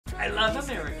I love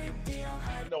American.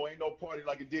 No, ain't no party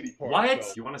like a Diddy party. What?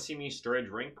 So. You want to see me stir a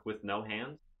drink with no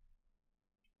hands?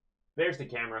 There's the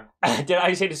camera. Did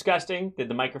I say disgusting? Did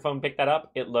the microphone pick that up?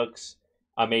 It looks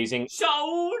amazing.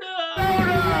 Soda!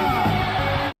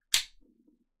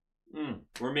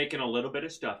 We're making a little bit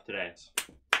of stuff today.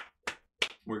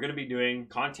 We're going to be doing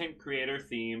content creator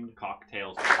themed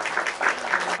cocktails.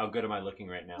 How good am I looking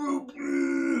right now?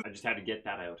 I just had to get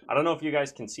that out. I don't know if you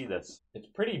guys can see this. It's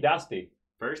pretty dusty.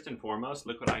 First and foremost,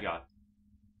 look what I got.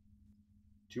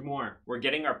 2 more. We're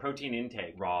getting our protein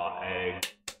intake. Raw egg.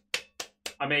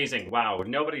 Amazing. Wow,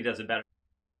 nobody does it better.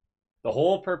 The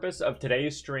whole purpose of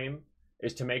today's stream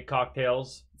is to make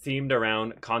cocktails themed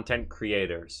around content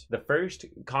creators. The first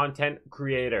content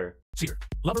creator. Seer,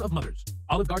 lover of mothers,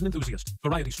 Olive Garden enthusiast,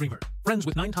 variety streamer, friends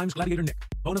with 9 times Gladiator Nick,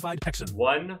 bonafide Texan.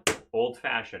 1 old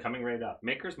fashioned coming right up.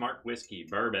 Maker's Mark whiskey,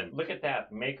 bourbon. Look at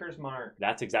that, Maker's Mark.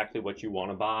 That's exactly what you want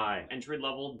to buy. Entry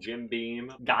level Jim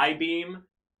Beam, Guy Beam.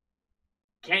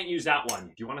 Can't use that one.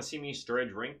 Do you want to see me stir a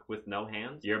drink with no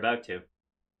hands? You're about to.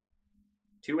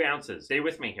 2 ounces. Stay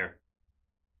with me here.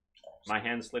 My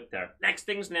hand slipped there. Next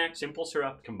thing's next. Simple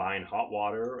syrup. Combine hot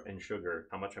water and sugar.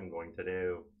 How much I'm going to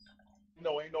do.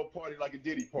 No, ain't no party like a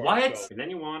Diddy party. What? So. And then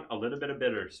you want a little bit of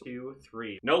bitters. 2,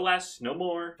 3. No less, no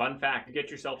more. Fun fact, you get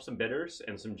yourself some bitters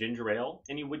and some ginger ale.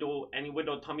 Any widow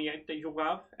tummy ache that you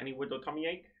have? Any widow tummy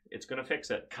ache? It's gonna fix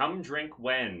it. Come drink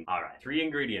when. All right, 3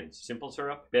 ingredients. Simple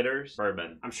syrup, bitters,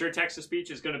 bourbon. I'm sure Texas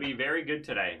Beach is gonna be very good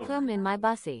today. Come in my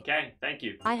bussy. Okay, thank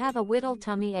you. I have a whittle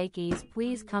tummy achies,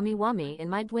 please cummy wummy in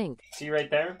my dwink. See right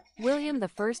there? William the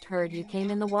first heard you came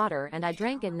in the water and I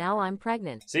drank and now I'm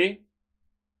pregnant. See?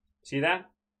 See that?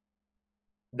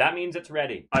 That means it's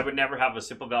ready. I would never have a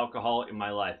sip of alcohol in my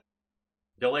life.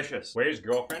 Delicious. Where's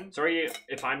girlfriend? Sorry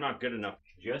if I'm not good enough.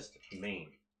 Just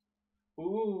me.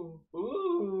 Ooh,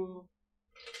 ooh.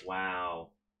 Wow.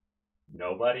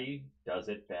 Nobody does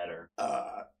it better.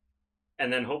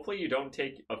 And then hopefully you don't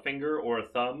take a finger or a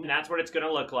thumb. And that's what it's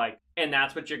gonna look like. And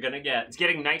that's what you're gonna get. It's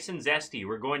getting nice and zesty.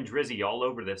 We're going drizzy all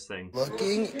over this thing.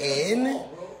 Looking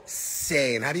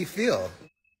insane. How do you feel?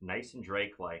 Nice and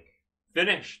Drake-like.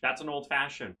 Finish. That's an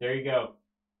old-fashioned. There you go.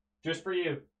 Just for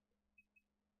you.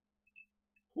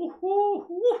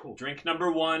 Woo-hoo-hoo. Drink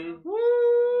number 1.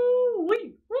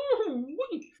 Woo-wee.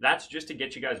 Woo-wee. That's just to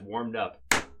get you guys warmed up.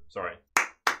 Sorry.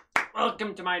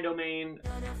 Welcome to my domain.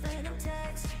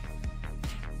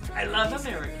 I love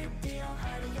American.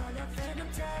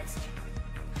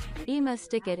 Emma,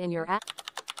 stick it in your ass.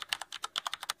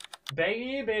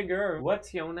 Baby girl,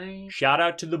 what's your name? Shout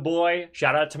out to the boy.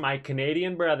 Shout out to my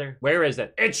Canadian brother. Where is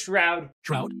it? It's Shroud.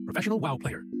 Shroud, professional WoW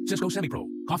player, Cisco semi-pro,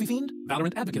 coffee fiend,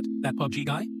 Valorant advocate, that PUBG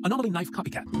guy, anomaly knife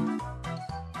copycat.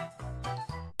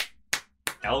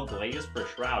 El Glaze for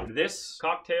Shroud. This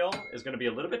cocktail is going to be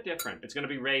a little bit different. It's going to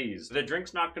be raised. The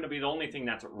drink's not going to be the only thing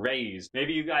that's raised.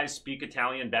 Maybe you guys speak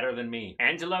Italian better than me.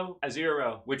 Angelo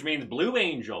Azzurro, which means Blue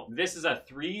Angel. This is a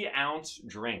 3-ounce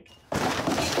drink.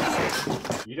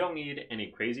 You don't need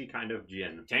any crazy kind of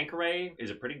gin. Tanqueray is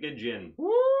a pretty good gin.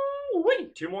 Woo-wee.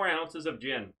 2 more ounces of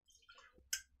gin.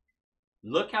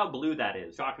 Look how blue that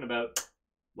is. Talking about,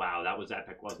 wow, that was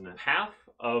epic, wasn't it? Half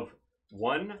of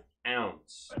 1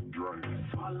 ounce.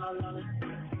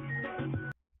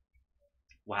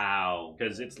 Wow,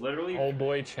 because it's literally... Oh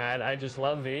boy, Chad, I just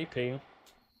love vaping.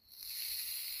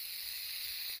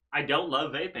 I don't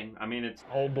love vaping. I mean, it's...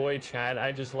 Oh boy, Chad,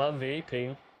 I just love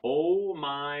vaping. Oh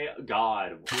my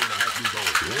god.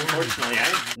 Unfortunately,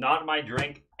 not my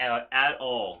drink at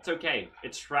all. It's okay.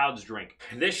 It's Shroud's drink.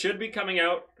 This should be coming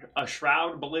out a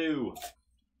Shroud Blue.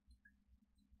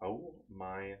 Oh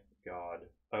my god.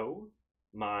 Oh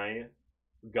my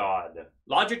god.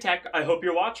 Logitech, I hope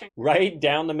you're watching. Right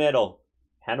down the middle.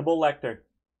 Hannibal Lecter.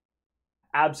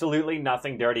 Absolutely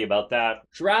nothing dirty about that.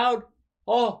 Shroud.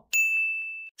 Oh.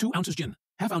 2 ounces gin,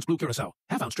 ½ ounce blue curacao,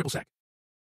 ½ ounce triple sec.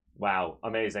 Wow,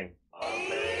 amazing.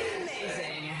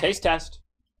 Amazing. Taste test.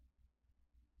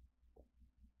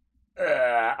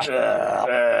 It's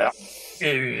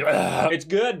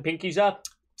good. Pinkies up.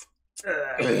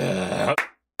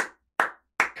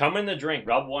 Come in the drink.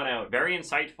 Rub one out. Very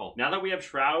insightful. Now that we have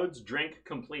Shroud's drink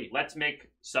complete, let's make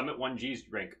Summit 1G's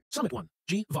drink. Summit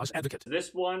 1G, Voss advocate. This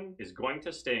one is going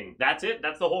to sting. That's it.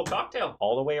 That's the whole cocktail.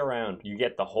 All the way around. You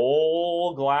get the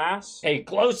whole glass. Hey,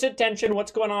 close attention.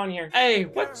 What's going on here? Hey,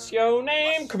 what's your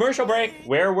name? Commercial break.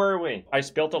 Where were we? I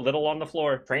spilt a little on the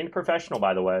floor. Trained professional,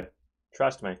 by the way.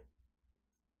 Trust me.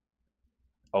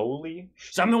 Holy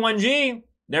Summit 1G.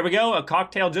 There we go, a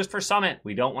cocktail just for Summit.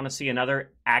 We don't want to see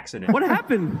another accident. What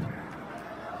happened?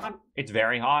 It's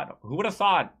very hot. Who would have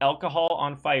thought? Alcohol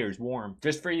on fires, warm.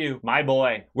 Just for you, my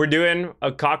boy. We're doing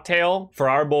a cocktail for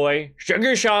our boy,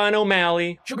 Sugar Sean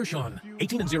O'Malley. Sugar Sean,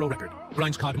 18-0 record.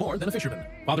 Grinds cod more than a fisherman.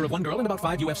 Father of one girl and about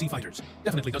 5 UFC fighters.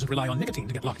 Definitely doesn't rely on nicotine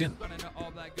to get locked in.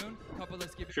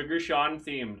 Sugar Sean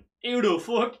themed. Ew the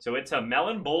fuck. So it's a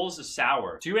melon bowls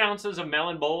sour. 2 ounces of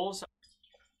melon bowls.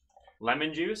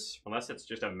 Lemon juice, unless it's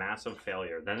just a massive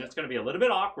failure. Then it's gonna be a little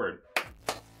bit awkward.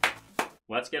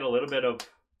 Let's get a little bit of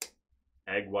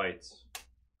egg whites.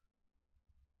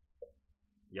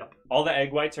 Yep. All the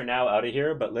egg whites are now out of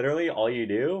here, but literally all you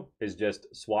do is just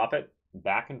swap it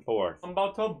back and forth. I'm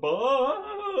about to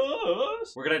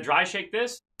bust. We're gonna dry shake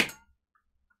this.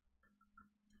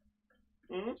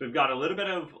 So we've got a little bit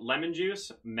of lemon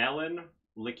juice, melon,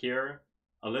 liqueur,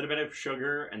 a little bit of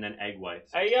sugar, and then egg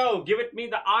whites. Hey yo, give it me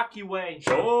the Aki way.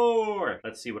 Sure.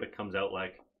 Let's see what it comes out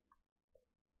like.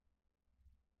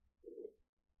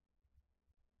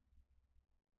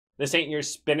 This ain't your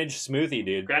spinach smoothie,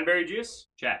 dude. Cranberry juice?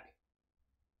 Check.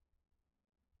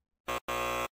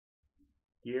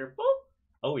 Here. Boop.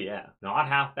 Oh yeah, not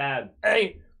half bad.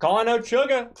 Hey, calling out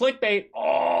sugar. Clickbait.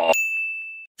 Oh.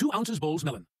 2 ounces bowls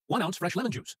melon. 1 ounce fresh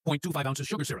lemon juice. 0.25 ounces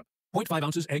sugar syrup. 0.5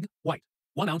 ounces egg white.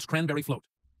 1 ounce cranberry float.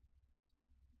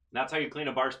 That's how you clean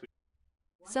a bar spoon.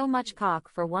 So much cock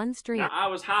for one stream. Now, I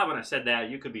was high when I said that.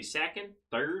 You could be second,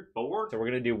 third, fourth. So we're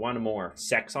gonna do one more.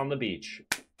 Sex on the beach.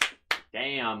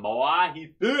 Damn,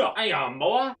 boy. Damn,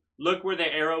 boy. Look where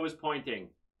the arrow is pointing.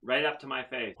 Right up to my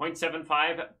face.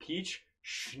 0.75 peach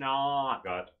schnapps.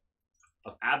 Got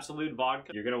absolute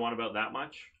vodka. You're gonna want about that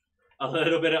much. A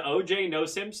little bit of OJ, no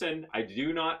Simpson. I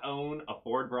do not own a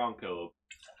Ford Bronco.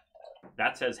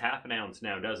 That says half an ounce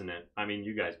now, doesn't it? I mean,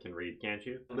 you guys can read, can't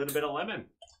you? A little bit of lemon.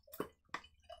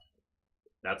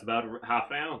 That's about half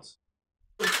an ounce.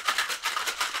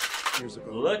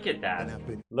 Look at that.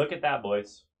 Look at that,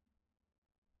 boys.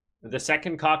 The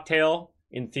second cocktail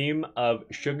in theme of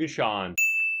Sugar Sean.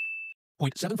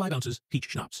 0.75 ounces peach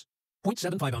schnapps.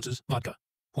 0.75 ounces vodka.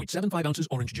 0.75 ounces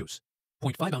orange juice.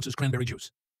 0.5 ounces cranberry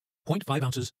juice. 0.5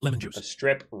 ounces lemon A juice.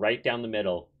 strip right down the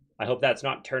middle. I hope that's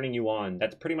not turning you on.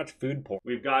 That's pretty much food porn.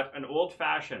 We've got an old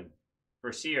fashioned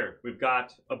for Sear. We've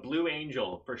got a Blue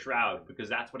Angel for Shroud, because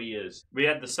that's what he is. We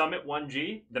had the Summit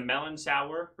 1G, the Melon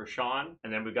Sour for Sean,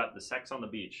 and then we got the Sex on the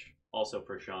Beach, also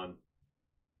for Sean.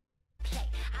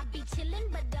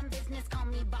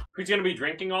 Who's gonna be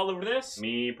drinking all of this?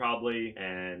 Me, probably,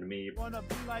 and me. Wanna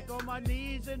be like on my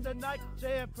knees in the night,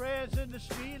 saying prayers in the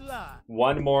street light.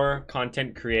 One more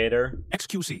content creator.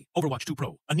 XQC, Overwatch 2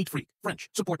 Pro, a neat freak, French,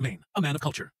 support main, a man of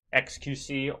culture.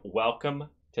 XQC, welcome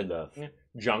to the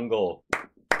jungle.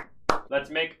 Let's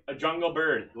make a jungle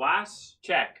bird. Glass,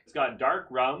 check. It's got dark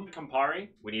rum, Campari.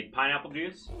 We need pineapple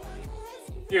juice.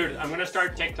 Dude, I'm gonna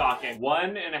start TikToking.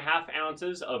 1.5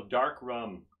 ounces of dark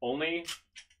rum. Only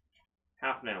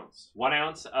half an ounce. 1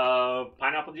 ounce of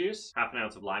pineapple juice. Half an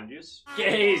ounce of lime juice.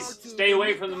 Gays, stay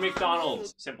away from the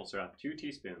McDonald's. Simple syrup. 2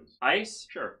 teaspoons. Ice?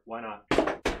 Sure, why not?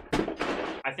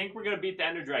 I think we're gonna beat the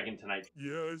Ender Dragon tonight.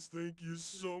 Yes, thank you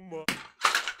so much.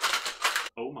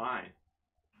 Oh my.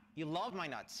 You love my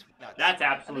nuts. That's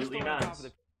absolutely nuts.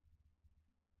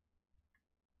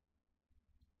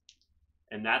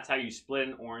 And that's how you split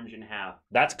an orange in half.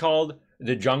 That's called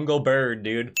the jungle bird,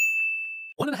 dude.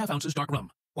 1.5 ounces dark rum.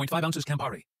 0.5 ounces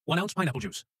Campari. 1 ounce pineapple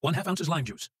juice. 1/2 ounces lime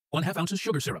juice. 1/2 ounces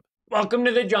sugar syrup. Welcome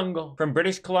to the jungle. From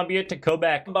British Columbia to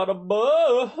Quebec. About a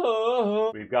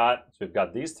boat. We've got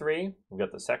these 3. We've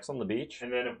got the Sex on the Beach.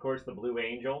 And then, of course, the Blue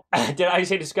Angel. Did I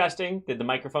say disgusting? Did the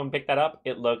microphone pick that up?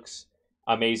 It looks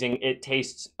amazing. It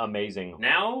tastes amazing.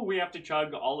 Now we have to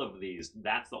chug all of these.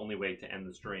 That's the only way to end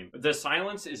the stream. The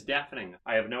silence is deafening.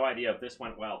 I have no idea if this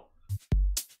went well.